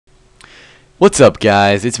What's up,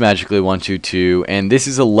 guys? It's Magically122, and this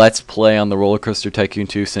is a Let's Play on the Roller Coaster Tycoon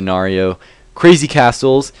 2 scenario, Crazy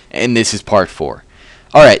Castles, and this is part 4.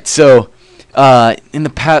 Alright, so, in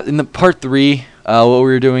the part 3, what we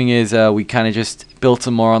were doing is, we kind of just built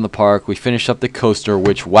some more on the park. We finished up the coaster,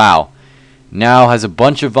 which, wow, now has a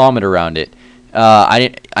bunch of vomit around it.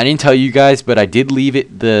 I didn't tell you guys, but I did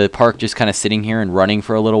leave the park just kind of sitting here and running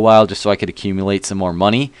for a little while, just so I could accumulate some more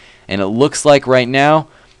money, and it looks like right now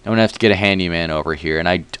I'm going to have to get a handyman over here. And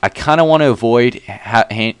I kind of want to avoid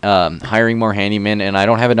hiring more handymen. And I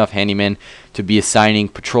don't have enough handymen to be assigning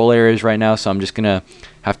patrol areas right now. So I'm just going to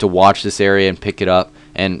have to watch this area and pick it up.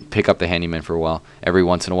 And pick up the handyman for a while. Every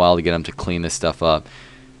once in a while to get them to clean this stuff up.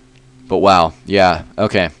 But wow. Yeah.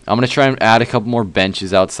 Okay. I'm going to try and add a couple more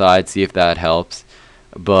benches outside. See if that helps.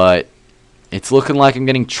 But it's looking like I'm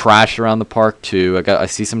getting trash around the park too. I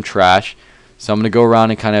see some trash. So I'm going to go around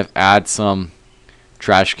and kind of add some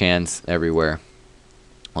trash cans everywhere,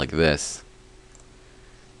 like this,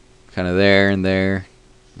 kind of there and there,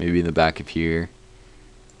 maybe in the back of here,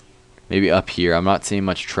 maybe up here. I'm not seeing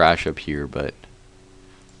much trash up here, but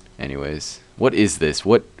anyways, what is this?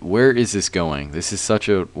 Where is this going? This is such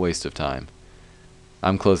a waste of time.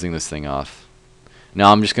 I'm closing this thing off.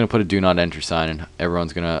 Now I'm just gonna put a do not enter sign, and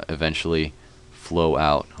everyone's gonna eventually flow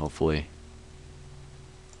out, hopefully.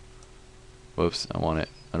 Whoops, I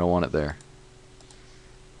don't want it there.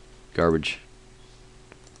 Garbage.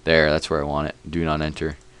 There, that's where I want it. Do not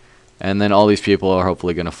enter. And then all these people are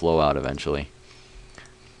hopefully going to flow out eventually.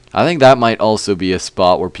 I think that might also be a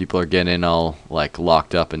spot where people are getting all like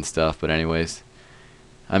locked up and stuff. But anyways,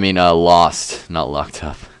 I mean lost, not locked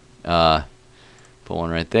up. Put one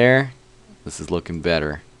right there. This is looking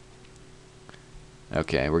better.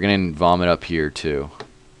 Okay, we're going to vomit up here too.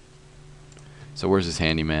 So where's this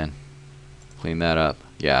handyman? Clean that up.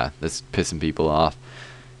 Yeah, that's pissing people off.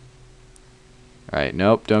 Alright,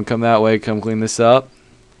 nope, don't come that way. Come clean this up.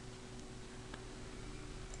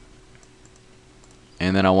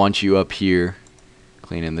 And then I want you up here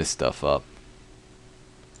cleaning this stuff up.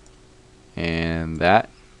 And that.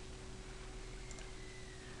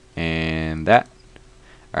 And that.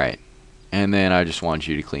 Alright. And then I just want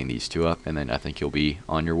you to clean these two up. And then I think you'll be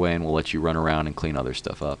on your way and we'll let you run around and clean other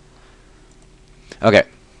stuff up. Okay.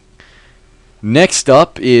 Next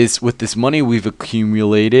up is, with this money we've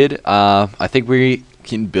accumulated, I think we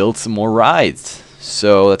can build some more rides.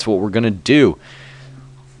 So that's what we're going to do.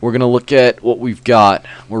 We're going to look at what we've got.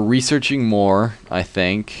 We're researching more, I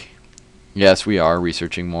think. Yes, we are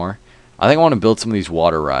researching more. I think I want to build some of these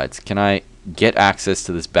water rides. Can I get access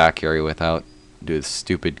to this back area without doing this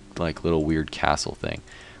stupid, like, little weird castle thing?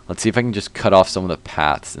 Let's see if I can just cut off some of the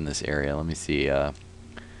paths in this area. Let me see.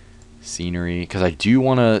 Scenery, because I do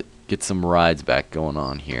want to get some rides back going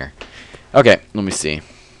on here. Okay, let me see.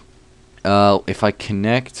 If I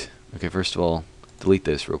connect, okay, first of all, delete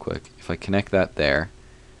this real quick. If I connect that there,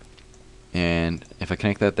 and if I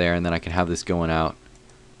connect that there, and then I can have this going out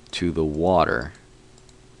to the water.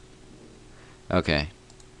 Okay.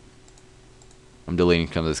 I'm deleting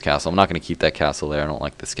some of this castle. I'm not going to keep that castle there. I don't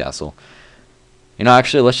like this castle. You know,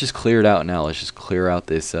 actually, let's just clear it out now. Let's just clear out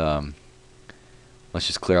this, let's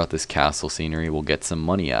just clear out this castle scenery. We'll get some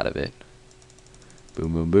money out of it.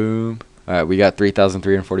 Boom, boom, boom. Alright, we got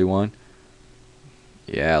 3,341.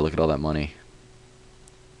 Yeah, look at all that money.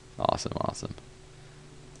 Awesome, awesome.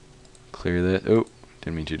 Clear that. Oh,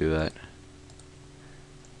 didn't mean to do that.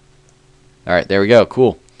 Alright, there we go.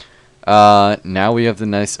 Cool. Now we have the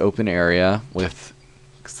nice open area with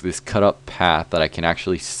this cut up path that I can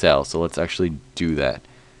actually sell. So let's actually do that.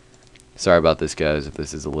 Sorry about this, guys, if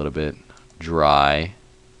this is a little bit dry.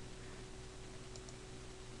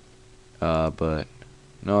 But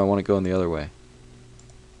no, I want to go in the other way.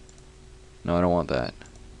 No, I don't want that.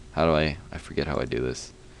 How do I forget how I do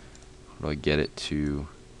this. How do I get it to?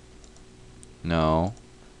 No,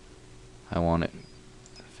 I want it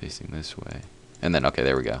facing this way. And then, okay,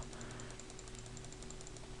 there we go.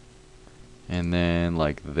 And then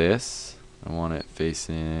like this, I want it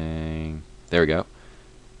facing, there we go.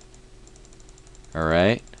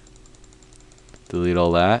 Alright. Delete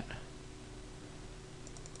all that.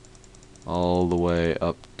 All the way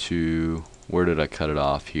up to, where did I cut it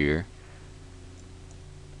off here?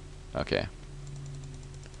 Okay.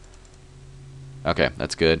 Okay,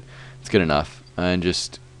 that's good. It's good enough. And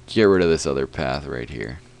just get rid of this other path right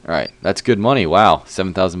here. Alright, that's good money. Wow,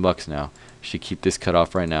 7,000 bucks now. Should keep this cut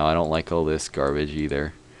off right now. I don't like all this garbage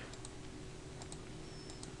either.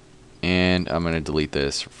 And I'm going to delete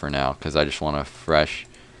this for now because I just want a fresh,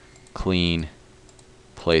 clean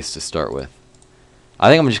place to start with. I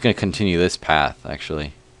think I'm just going to continue this path,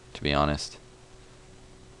 actually, to be honest.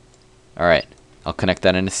 Alright, I'll connect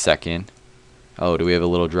that in a second. Oh, do we have a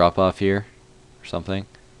little drop off here? Or something?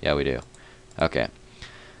 Yeah, we do. Okay.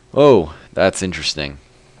 Oh, that's interesting.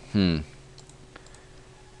 Guess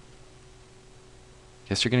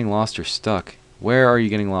you're getting lost or stuck. Where are you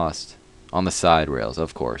getting lost? On the side rails,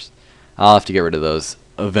 of course. I'll have to get rid of those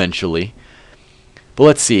eventually. But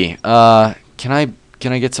let's see. Can I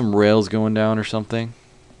get some rails going down or something?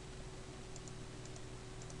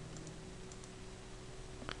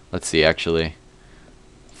 Let's see, actually.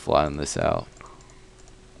 Flatten this out.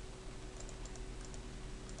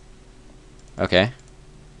 Okay.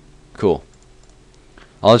 Cool.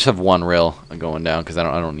 I'll just have one rail going down because I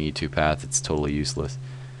don't need two paths. It's totally useless.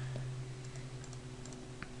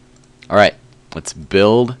 All right, let's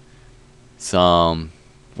build some.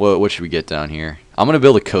 What should we get down here? I'm gonna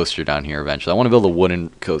build a coaster down here eventually. I want to build a wooden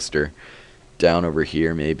coaster down over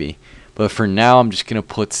here maybe. But for now, I'm just gonna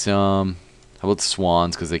put some. How about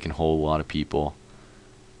swans because they can hold a lot of people.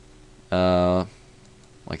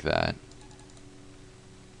 Like that.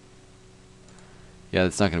 Yeah,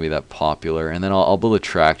 it's not going to be that popular. And then I'll build a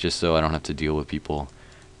track just so I don't have to deal with people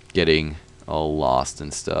getting all lost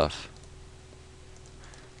and stuff.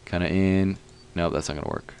 Kind of in. Nope, that's not going to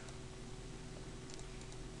work.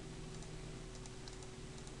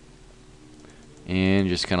 And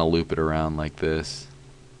just kind of loop it around like this.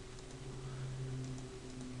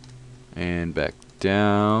 And back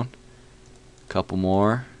down. Couple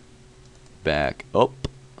more. Back up.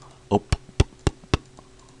 Up.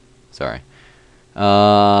 Sorry.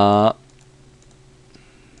 Nope,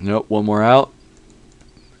 one more out.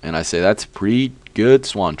 And I say that's pretty good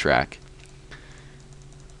swan track.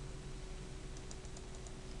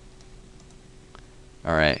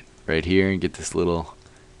 Alright, right here and get this little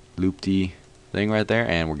loopty thing right there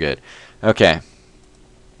and we're good. Okay.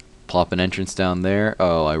 Plop an entrance down there.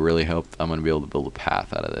 Oh, I really hope I'm going to be able to build a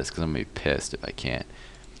path out of this because I'm going to be pissed if I can't.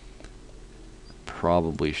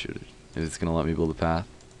 Probably should. Is it going to let me build a path?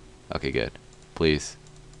 Okay, good. Please.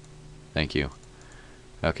 Thank you.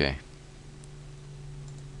 Okay.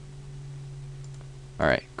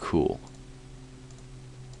 Alright, cool.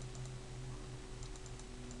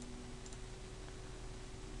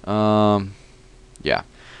 Yeah.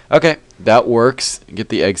 Okay, that works. Get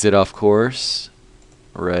the exit off course.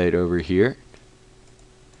 Right over here.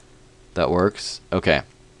 That works. Okay.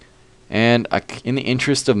 And in the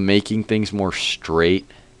interest of making things more straight,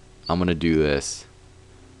 I'm going to do this.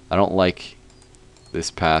 I don't like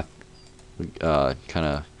this path kind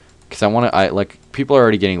of because like people are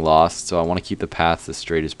already getting lost, so I want to keep the paths as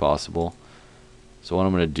straight as possible. So what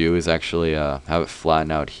I'm going to do is actually have it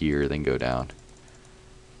flatten out here, then go down.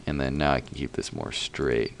 And then now I can keep this more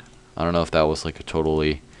straight. I don't know if that was like a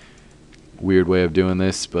totally weird way of doing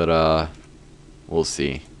this, but we'll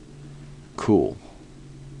see. Cool.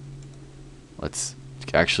 Let's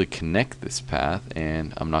actually connect this path,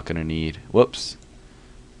 and I'm not going to need, whoops,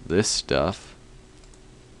 this stuff.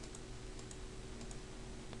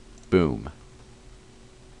 Boom.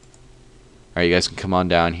 Alright, you guys can come on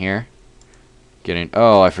down here.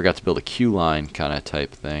 Oh, I forgot to build a queue line kind of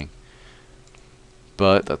type thing.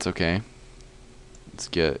 But that's okay. Let's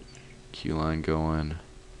get queue line going.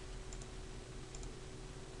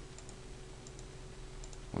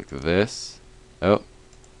 Like this. Oh.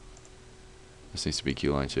 This needs to be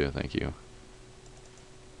queue line too, thank you.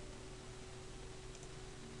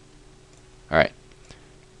 Alright.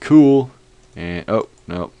 Cool. And, oh,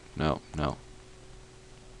 no, no, no.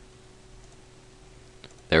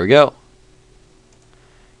 There we go.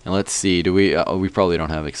 And let's see, do we, we probably don't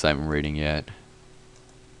have excitement rating yet.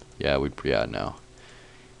 Yeah, no.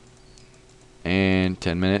 And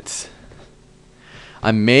 10 minutes.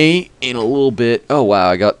 I may, in a little bit, oh wow,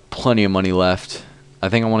 I got plenty of money left. I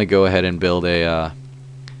think I want to go ahead and build a,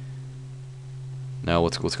 no,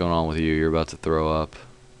 what's going on with you? You're about to throw up.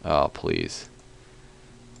 Oh, please.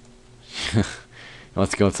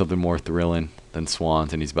 Let's go with something more thrilling than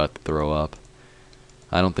swans, and he's about to throw up.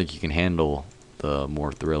 I don't think you can handle the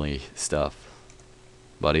more thrilling stuff,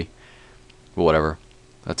 buddy. But whatever.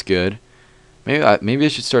 That's good. Maybe I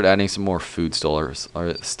should start adding some more food stalls.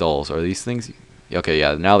 Are these things? Okay,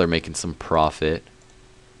 yeah. Now they're making some profit.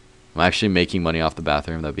 I'm actually making money off the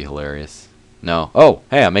bathroom. That'd be hilarious. No. Oh,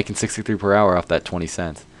 hey, I'm making 63 per hour off that 20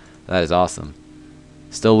 cents. That is awesome.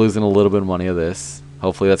 Still losing a little bit of money of this.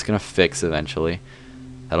 Hopefully that's gonna fix eventually.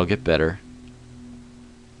 That'll get better.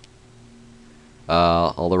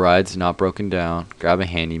 All the rides not broken down. Grab a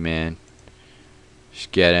handyman.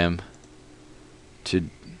 Just get him to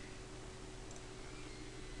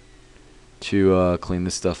clean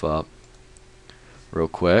this stuff up real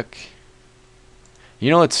quick. You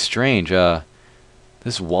know, it's strange.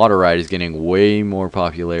 This water ride is getting way more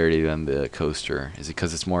popularity than the coaster. Is it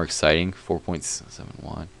because it's more exciting?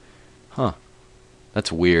 4.71. Huh.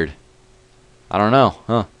 That's weird. I don't know.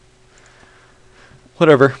 Huh.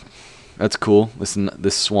 Whatever. That's cool.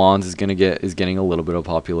 This Swans is getting a little bit of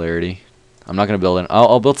popularity. I'm not gonna build it.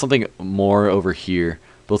 I'll build something more over here.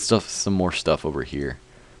 Build some more stuff over here.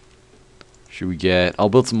 Should we get? I'll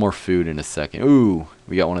build some more food in a second. Ooh,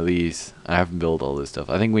 we got one of these. I haven't built all this stuff.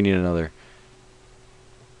 I think we need another.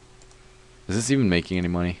 Is this even making any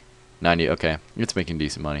money? 90. Okay, it's making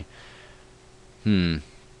decent money.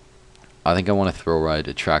 I think I want to throw ride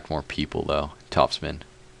to attract more people though. Topspin.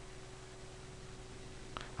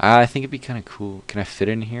 I think it'd be kind of cool. Can I fit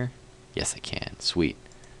in here? Yes, I can. Sweet.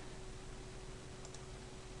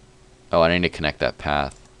 Oh, I need to connect that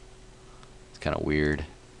path. It's kind of weird.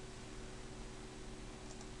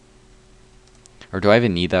 Or do I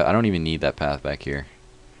even need that? I don't even need that path back here.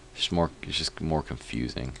 It's just more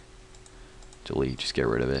confusing. Delete. Just get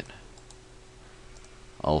rid of it.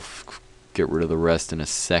 I'll get rid of the rest in a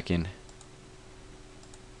second.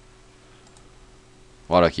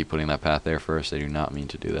 Why do I keep putting that path there first? I do not mean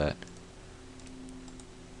to do that.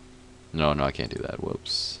 No, I can't do that.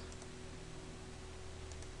 Whoops.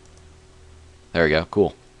 There we go.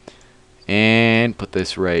 Cool. And put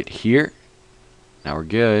this right here. Now we're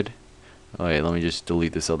good. Alright, let me just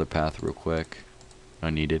delete this other path real quick.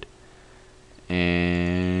 Unneeded.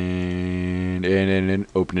 And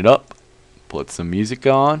open it up. Put some music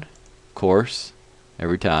on. Of course.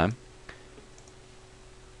 Every time.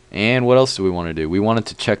 And what else do we want to do? We wanted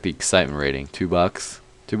to check the excitement rating. $2.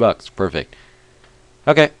 $2. Perfect.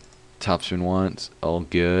 Okay. Topspin once. All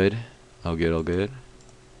good. All good, all good.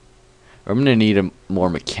 I'm going to need more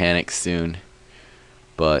mechanics soon.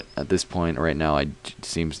 But at this point right now,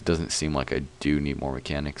 doesn't seem like I do need more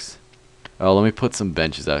mechanics. Oh, let me put some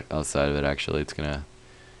benches outside of it actually. It's going to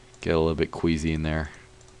get a little bit queasy in there.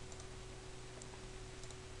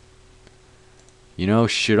 You know,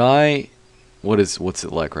 should I... What's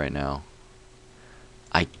it like right now?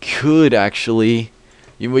 I could actually...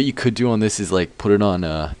 what you could do on this is like put it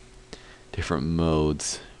on different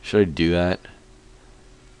modes. Should I do that?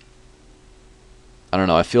 I don't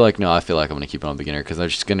know. I feel like I'm gonna keep it on beginner because I'm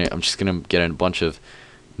just gonna get a bunch of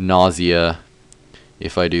nausea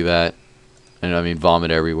if I do that, and I mean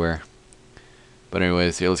vomit everywhere. But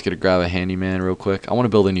anyways, yeah, let's grab a handyman real quick. I want to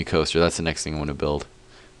build a new coaster. That's the next thing I want to build.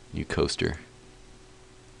 New coaster.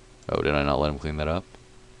 Oh, did I not let him clean that up?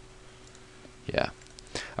 Yeah.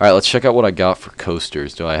 All right, let's check out what I got for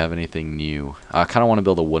coasters. Do I have anything new? I kind of want to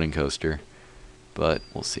build a wooden coaster, but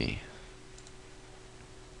we'll see.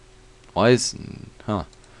 Why is... Huh.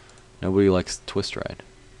 Nobody likes Twist Ride.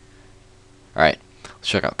 Alright. Let's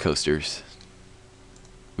check out coasters.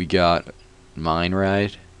 We got Mine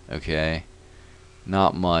Ride. Okay.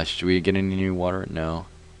 Not much. Do we get any new water? No.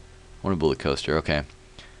 I want to build a coaster. Okay.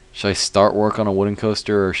 Should I start work on a wooden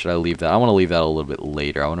coaster or should I leave that? I want to leave that a little bit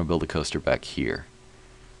later. I want to build a coaster back here.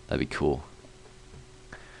 That'd be cool.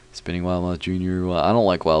 Spinning Wild Mouse Jr. Well, I don't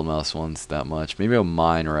like Wild Mouse ones that much. Maybe a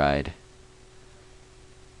Mine Ride.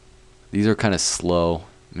 These are kind of slow.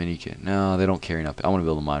 No, they don't carry enough. I want to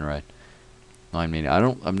build a Mine Ride. Mine Mania.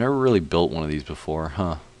 I've never really built one of these before.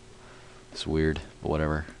 Huh. It's weird, but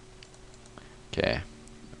whatever. Okay.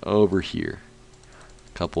 Over here.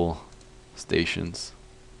 Couple stations.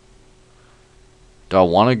 Do I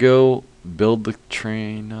want to go build the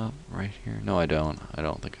train up right here? No, I don't. I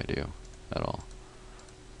don't think I do at all.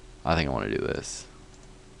 I think I want to do this.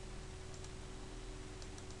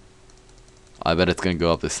 I bet it's going to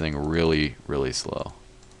go up this thing really, really slow.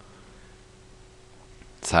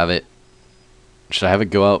 Let's have it. Should I have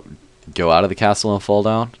it go out of the castle and fall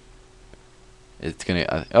down? It's going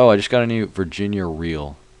to... oh, I just got a new Virginia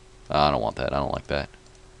reel. I don't want that. I don't like that.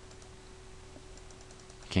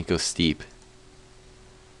 Can't go steep.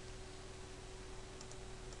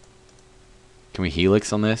 Can we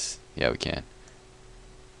helix on this? Yeah, we can.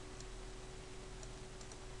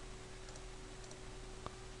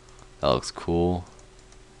 That looks cool.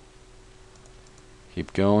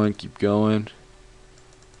 Keep going, keep going.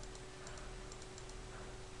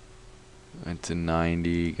 Went to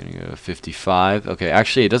 90, gonna go to 55. Okay,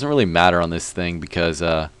 actually it doesn't really matter on this thing because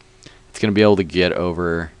it's gonna be able to get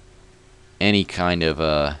over any kind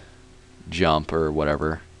of jump or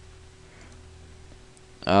whatever.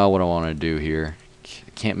 What do I want to do here?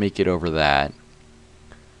 Can't make it over that.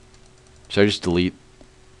 Should I just delete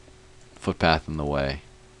footpath in the way?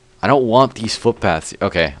 I don't want these footpaths.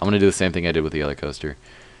 Okay, I'm going to do the same thing I did with the other coaster.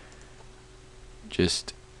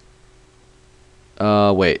 Just...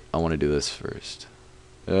 wait. I want to do this first.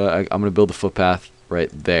 I'm going to build the footpath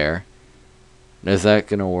right there. Is that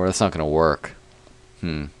gonna work? That's not gonna work.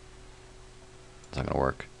 It's not gonna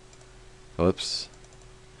work. Whoops.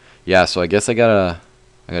 Yeah, so I guess I gotta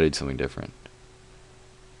do something different.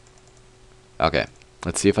 Okay.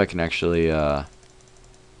 Let's see if I can actually I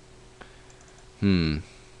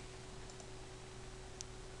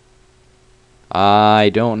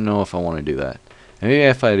don't know if I want to do that. Maybe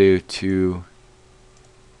if I do two.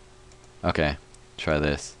 Okay. Try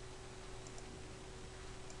this.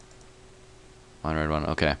 One red one.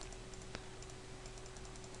 Okay.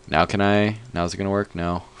 Now can I? Now is it gonna work?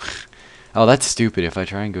 No. Oh, that's stupid. If I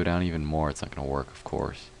try and go down even more, it's not gonna work, of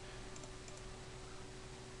course.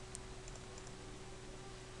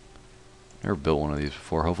 Never built one of these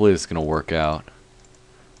before. Hopefully this is gonna work out.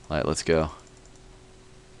 Alright, let's go.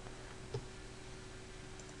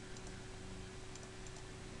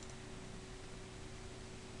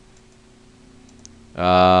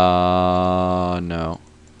 No.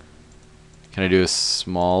 Can I do a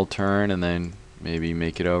small turn and then maybe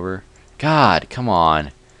make it over? God, come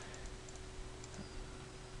on.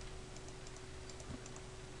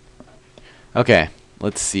 Okay,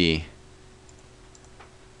 let's see.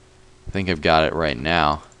 I think I've got it right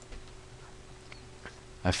now.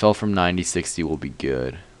 I fell from 90, 60 will be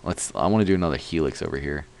good. I want to do another helix over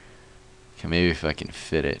here. Okay, maybe if I can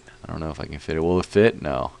fit it. I don't know if I can fit it. Will it fit?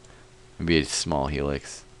 No. Maybe a small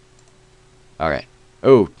helix. Alright.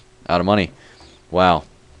 Oh, out of money. Wow.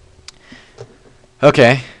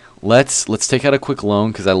 Okay, let's take out a quick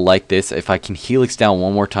loan because I like this. If I can helix down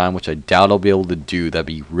one more time, which I doubt I'll be able to do, that'd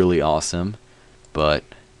be really awesome. But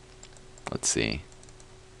let's see.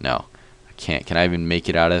 No, I can't. Can I even make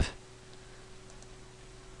it out of?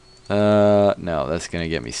 No, that's gonna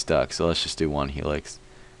get me stuck. So let's just do one helix.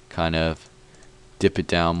 Kind of dip it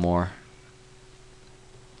down more.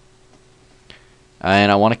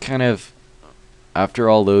 And I want to kind of, after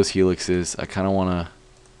all those helixes, I kind of want to,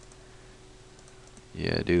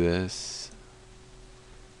 yeah, do this.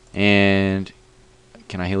 And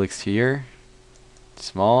can I helix here?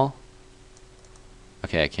 Small?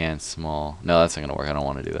 Okay, I can. Small. No, that's not going to work. I don't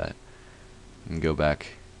want to do that. And go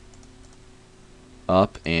back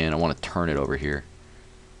up, and I want to turn it over here.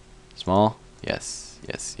 Small? Yes.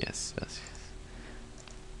 Yes, yes, yes.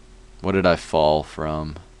 What did I fall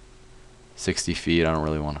from? 60 feet. I don't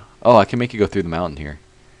really want to. Oh, I can make it go through the mountain here.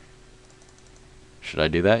 Should I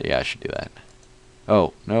do that? Yeah, I should do that.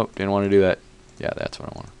 Oh, nope. Didn't want to do that. Yeah, that's what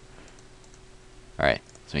I want. Alright,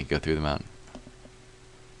 let's make it go through the mountain.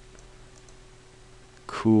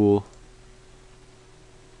 Cool.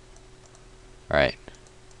 Alright.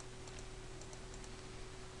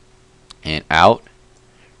 And out.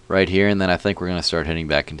 Right here, and then I think we're going to start heading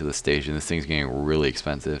back into the station. This thing's getting really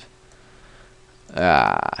expensive.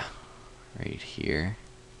 Right here.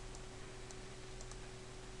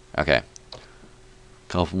 Okay.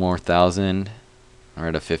 Couple more thousand. We're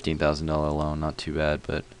at a $15,000 loan. Not too bad,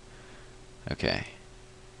 but okay.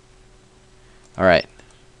 Alright.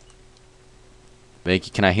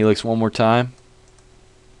 Can I helix one more time?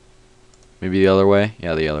 Maybe the other way?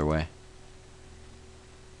 Yeah, the other way.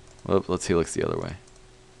 Whoop, let's helix the other way.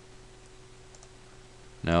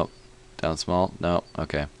 Nope. Down small? Nope.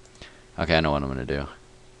 Okay. Okay, I know what I'm going to do.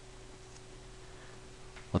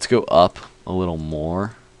 Let's go up a little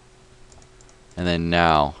more. And then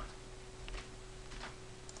now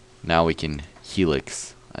we can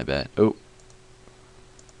helix, I bet. Oh.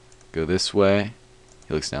 Go this way.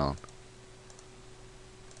 Helix down.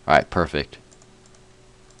 Alright, perfect.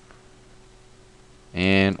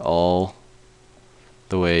 And all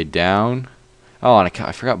the way down. Oh, and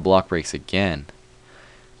I forgot block brakes again.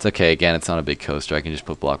 It's okay, again, it's not a big coaster. I can just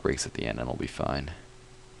put block brakes at the end and it'll be fine.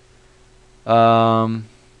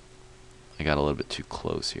 I got a little bit too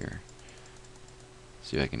close here.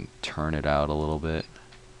 See if I can turn it out a little bit.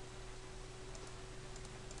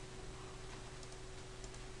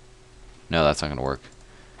 No, that's not going to work.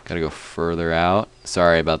 Gotta go further out.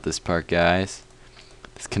 Sorry about this part, guys.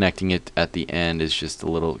 Disconnecting it at the end is just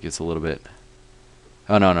gets a little bit.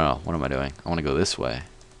 Oh, no, no, no. What am I doing? I want to go this way.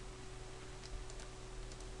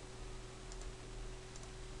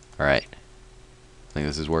 Alright. I think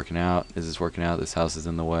this is working out. Is this working out? This house is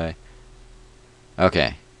in the way. Okay.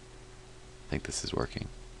 I think this is working.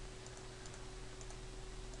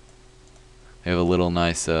 We have a little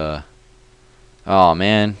nice, oh,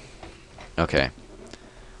 man. Okay.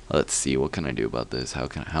 Let's see. What can I do about this? How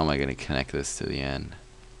am I going to connect this to the end?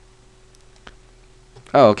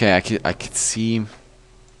 Oh, okay. I could see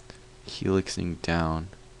helixing down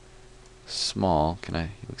small. Can I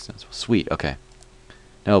helix down small? Sweet. Okay.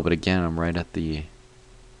 No, but again, I'm right at the...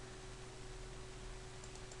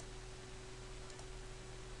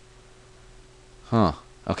 Huh.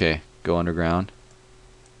 Okay, go underground.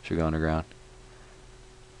 Should go underground.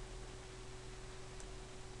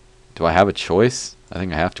 Do I have a choice? I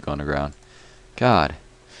think I have to go underground. God.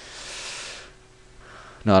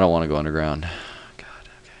 No, I don't want to go underground. God,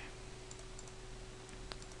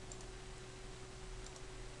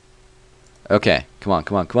 okay. Okay, come on,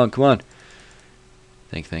 come on, come on, come on.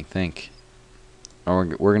 Think, think, think. Oh,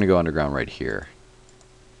 we're going to go underground right here.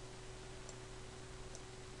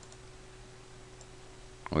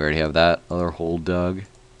 We already have that other hole dug.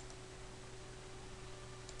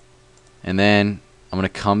 And then I'm going to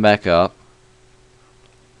come back up.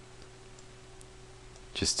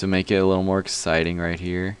 Just to make it a little more exciting right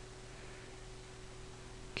here.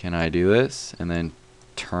 Can I do this? And then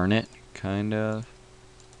turn it, kind of.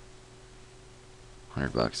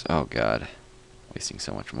 $100. Oh, God. Wasting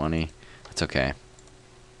so much money. That's okay.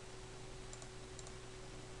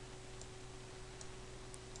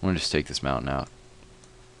 I'm going to just take this mountain out.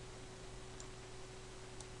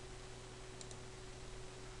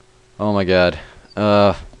 Oh, my God.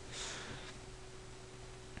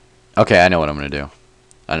 Okay, I know what I'm going to do.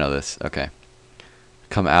 I know this. Okay.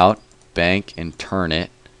 Come out, bank, and turn it.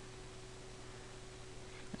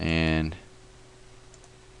 And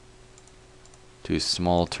do a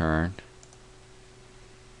small turn.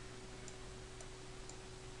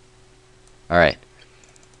 Alright.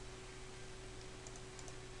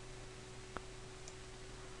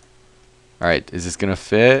 Alright, is this going to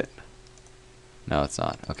fit? No, it's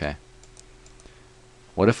not. Okay.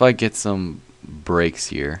 What if I get some brakes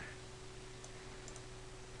here?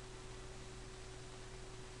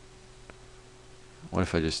 What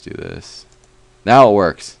if I just do this? Now it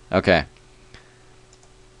works. Okay.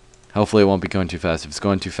 Hopefully it won't be going too fast. If it's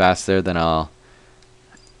going too fast there, then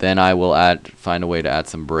I will find a way to add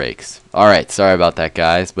some brakes. Alright, sorry about that,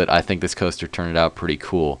 guys, but I think this coaster turned out pretty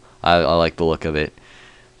cool. I like the look of it.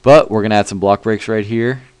 But we're gonna add some block brakes right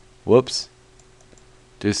here. Whoops.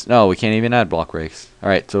 No, we can't even add block brakes.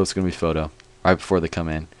 Alright, so it's gonna be photo. Right before they come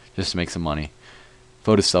in. Just to make some money.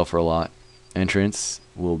 Photos sell for a lot. Entrance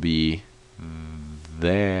will be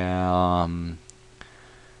there.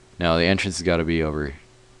 No, the entrance has got to be over.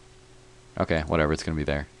 Okay, whatever. It's going to be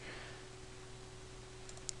there.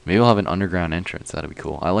 Maybe we'll have an underground entrance. That'd be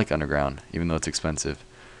cool. I like underground, even though it's expensive.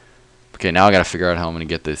 Okay, now I got to figure out how I'm going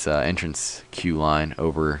to get this entrance queue line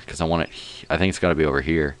over, because I want it. I think it's got to be over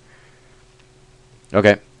here.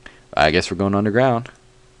 Okay, I guess we're going underground.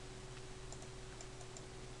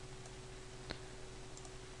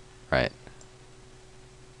 Right.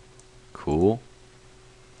 Cool.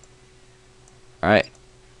 Alright.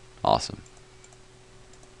 Awesome.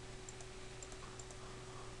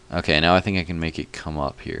 Okay, now I think I can make it come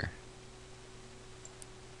up here.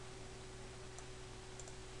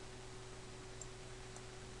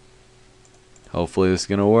 Hopefully this is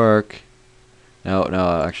gonna work. No,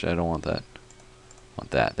 actually I don't want that. I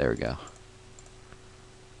want that. There we go.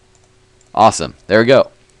 Awesome. There we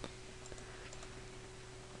go.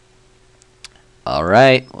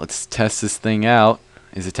 Alright, let's test this thing out.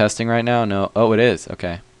 Is it testing right now? No. Oh, it is.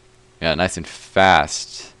 Okay. Yeah, nice and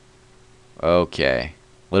fast. Okay.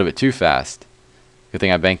 A little bit too fast. Good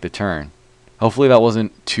thing I banked the turn. Hopefully that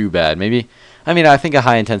wasn't too bad. Maybe, I mean, I think a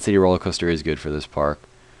high intensity roller coaster is good for this park.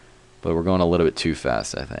 But we're going a little bit too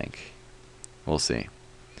fast, I think. We'll see.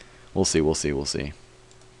 We'll see, we'll see, we'll see.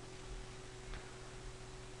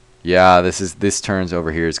 Yeah, this turns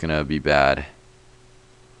over here is going to be bad.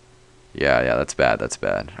 Yeah, that's bad. That's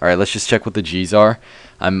bad. All right, let's just check what the G's are.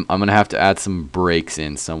 I'm gonna have to add some brakes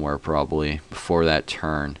in somewhere probably before that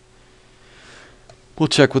turn. We'll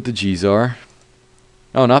check what the G's are.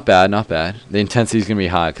 Oh, not bad, not bad. The intensity is gonna be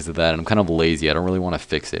high because of that, and I'm kind of lazy. I don't really want to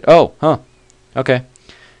fix it. Oh, huh. Okay.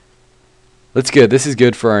 That's good. This is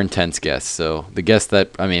good for our intense guests. So the guests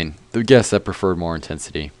that preferred more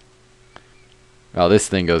intensity. Oh, this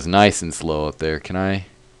thing goes nice and slow up there. Can I?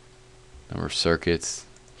 Number of circuits.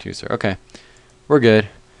 Okay, we're good.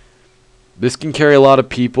 This can carry a lot of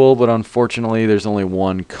people, but unfortunately there's only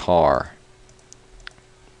one car.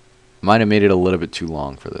 Might have made it a little bit too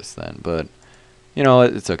long for this then, but you know,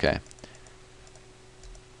 it's okay.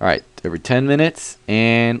 Alright, every 10 minutes,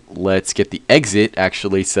 and let's get the exit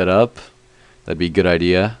actually set up. That'd be a good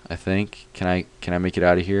idea, I think. Can I make it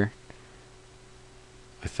out of here?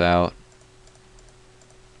 Without...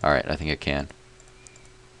 Alright, I think I can.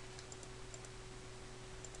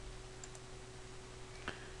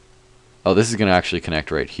 Oh, this is going to actually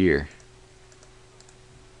connect right here.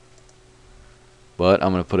 But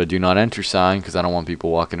I'm going to put a do not enter sign because I don't want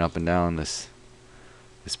people walking up and down this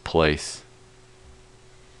place.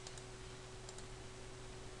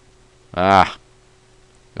 Ah.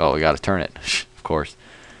 Oh, we got to turn it. Of course.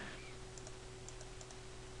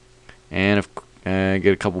 And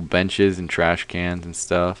get a couple benches and trash cans and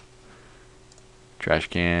stuff. Trash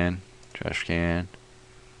can, trash can,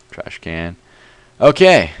 trash can.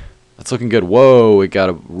 Okay, that's looking good. Whoa, it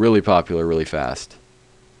got really popular really fast.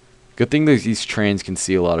 Good thing that these trains can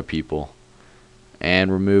see a lot of people.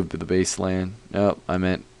 And remove the baseline. No, I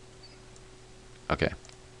meant... Okay.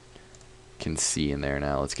 Can see in there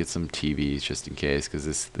now. Let's get some TVs just in case, because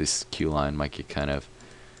this queue line might get kind of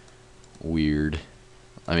weird.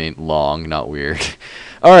 I mean, long, not weird.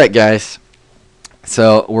 Alright, guys.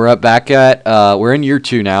 So, we're we're in year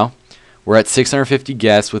 2 now. We're at 650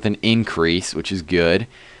 guests with an increase, which is good.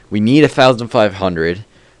 We need 1,500.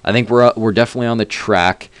 I think we're definitely on the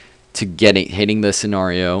track to hitting the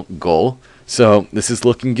scenario goal. So, this is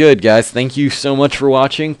looking good, guys. Thank you so much for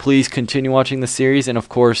watching. Please continue watching the series. And, of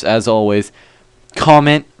course, as always,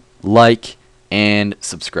 comment, like, and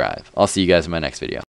subscribe. I'll see you guys in my next video.